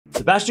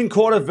Sebastian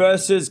Korda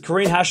versus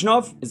Karen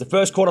Khachanov is the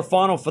first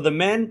quarterfinal for the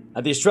men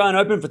at the Australian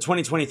Open for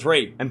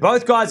 2023. And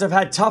both guys have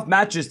had tough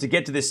matches to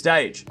get to this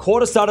stage.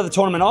 Korda started the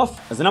tournament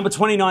off as the number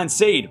 29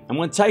 seed and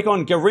would take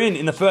on Karen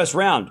in the first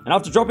round. And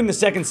after dropping the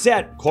second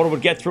set, Korda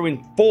would get through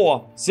in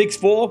 4,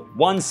 6-4,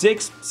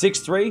 1-6,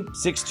 6-3,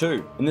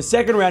 6-2. In the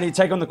second round, he'd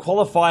take on the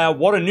qualifier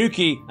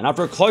Watanuki, and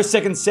after a close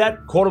second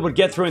set, Korda would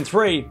get through in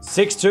 3,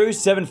 6-2,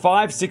 7-5,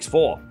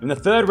 6-4. In the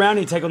third round,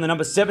 he'd take on the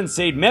number 7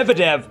 seed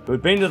Medvedev, who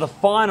had been to the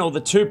final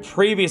the two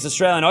previous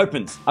Australian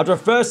Opens. After a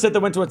first set that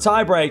went to a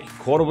tiebreak,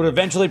 Korda would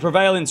eventually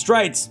prevail in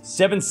straights,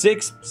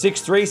 7-6,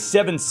 6-3,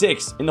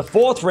 7-6. In the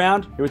fourth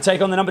round, he would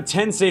take on the number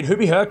 10 seed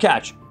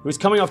Hurkacz, who was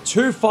coming off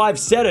two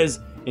 5-setters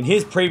in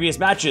his previous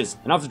matches.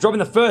 And after dropping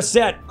the first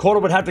set,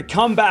 Korda would have to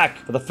come back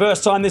for the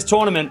first time this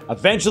tournament,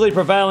 eventually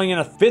prevailing in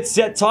a fifth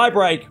set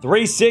tiebreak,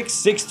 3-6,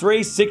 6-3,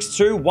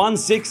 6-2,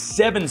 1-6,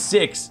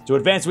 7-6, to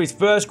advance to his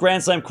first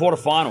Grand Slam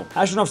quarterfinal.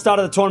 Khachanov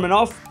started the tournament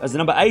off as the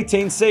number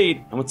 18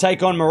 seed and would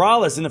take on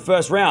Morales in the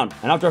first round.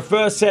 And after a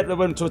first set that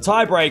went to a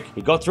tiebreak,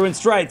 he got through in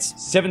straights,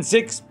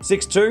 7-6,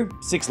 6-2,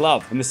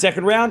 6-love. In the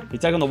second round,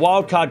 he'd take on the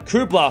wildcard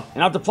Kubler,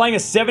 and after playing a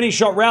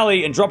 70-shot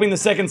rally and dropping the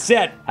second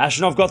set,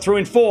 Khachanov got through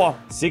in 4,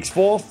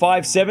 6-4,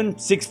 5-7,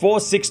 6-4,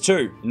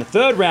 6-2. In the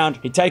third round,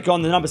 he'd take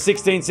on the number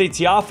 16 seed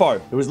Tiafoe,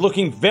 who was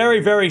looking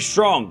very, very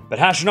strong, but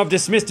Khachanov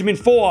dismissed him in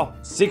 4,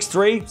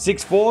 6-3,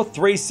 6-4,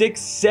 3-6,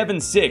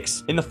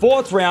 7-6. In the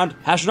fourth round,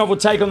 Khachanov would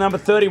take on the number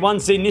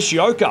 31 seed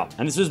Nishioka,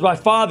 and this was by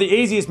far the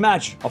easiest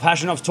match of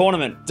Khachanov's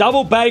tournament.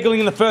 Double bageling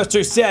in the first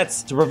two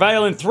sets to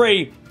prevail in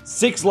 3,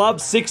 6-love,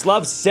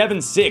 6-love,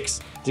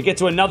 7-6. to get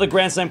to another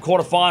Grand Slam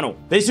quarterfinal.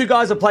 These two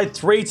guys have played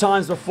 3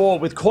 times before,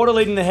 with Korda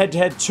leading the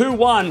head-to-head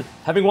 2-1,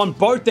 having won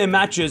both their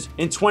matches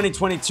in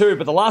 2022.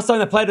 But the last time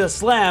they played at a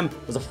slam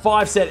was a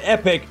 5-set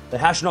epic that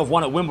Khachanov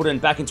won at Wimbledon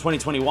back in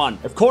 2021.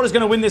 If Korda's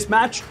going to win this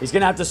match, he's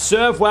going to have to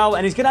serve well,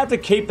 and he's going to have to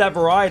keep that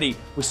variety.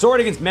 We saw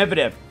it against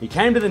Medvedev. He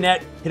came to the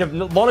net, hit a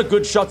lot of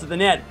good shots at the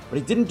net, but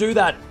he didn't do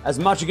that as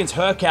much against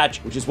Hurkacz,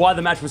 which is why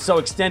the match was so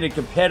extended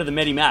compared to the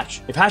Medi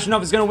match. If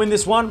Khachanov is going to win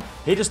this one,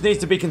 he just needs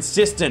to be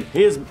consistent.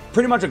 He is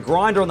pretty much a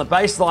grinder on the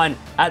baseline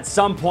at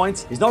some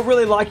points. He's not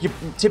really like your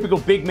typical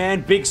big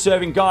man, big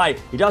serving guy.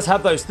 He does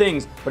have those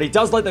things, but he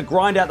does like to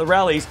grind out the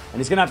rallies, and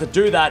he's going to have to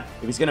do that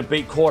if he's going to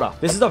beat Korda.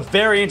 This is a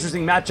very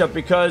interesting matchup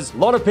because a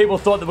lot of people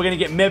thought that we're going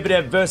to get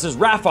Medvedev versus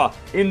Rafa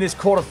in this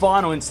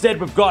quarterfinal.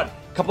 Instead, we've got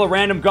a couple of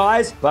random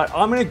guys, but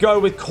I'm going to go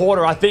with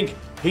Korda. I think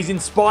he's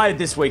inspired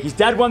this week. His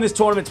dad won this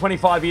tournament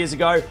 25 years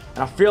ago, and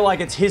I feel like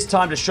it's his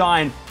time to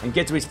shine and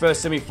get to his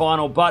first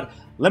semi-final. But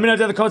let me know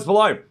down in the comments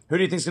below, who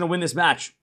do you think is going to win this match?